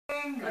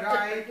Reading,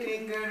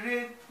 writing,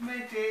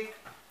 arithmetic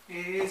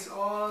is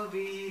all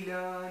we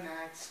learn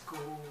at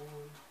school.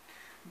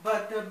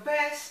 But the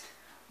best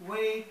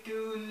way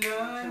to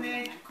learn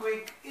it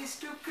quick is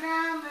to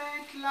cram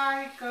it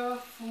like a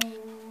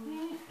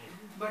fool.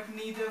 But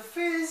neither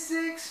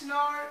physics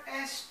nor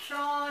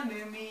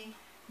astronomy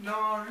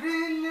nor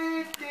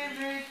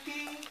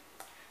relativity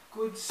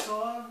could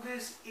solve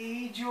this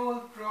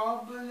age-old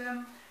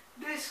problem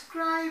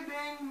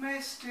describing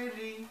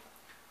mystery.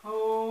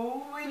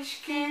 Oh,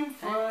 which came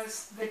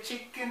first, the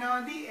chicken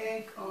or the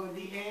egg, or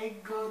the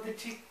egg or the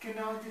chicken,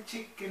 or the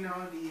chicken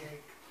or the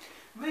egg?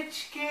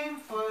 Which came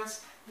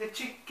first, the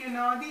chicken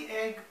or the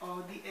egg,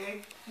 or the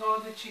egg or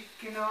the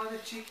chicken, or the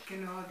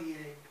chicken or the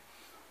egg?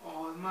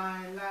 All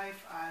my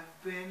life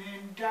I've been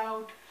in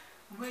doubt,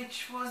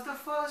 which was the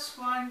first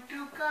one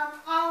to come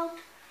out?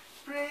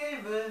 Pray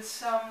will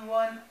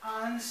someone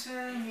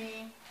answer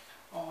me,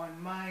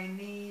 on my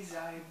knees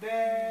I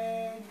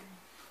beg.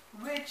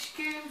 Which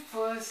came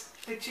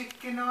first, the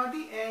chicken or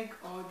the egg,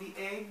 or the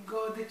egg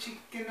or the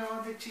chicken,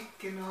 or the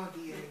chicken or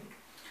the egg?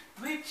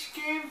 Which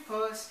came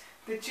first,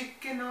 the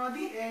chicken or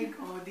the egg,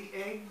 or the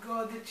egg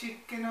or the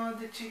chicken, or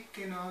the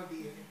chicken or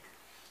the egg?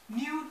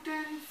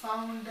 Newton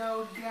found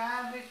out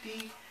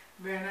gravity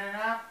when an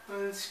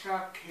apple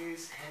struck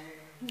his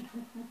head.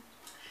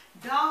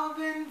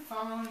 Darwin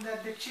found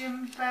that the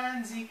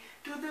chimpanzee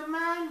to the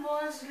man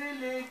was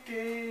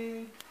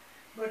related.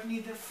 But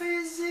neither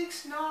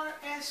physics nor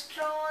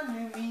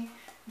astronomy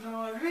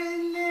nor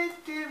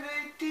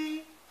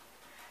relativity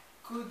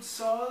could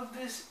solve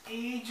this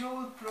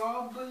age-old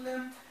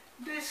problem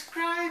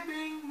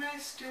describing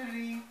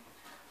mystery.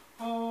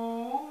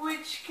 Oh,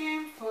 which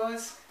came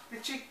first, the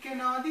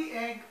chicken or the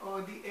egg,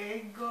 or the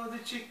egg or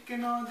the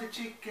chicken, or the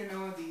chicken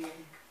or the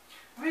egg?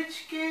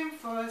 Which came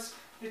first,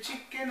 the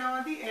chicken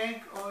or the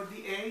egg, or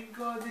the egg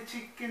or the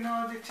chicken,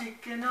 or the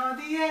chicken or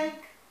the egg?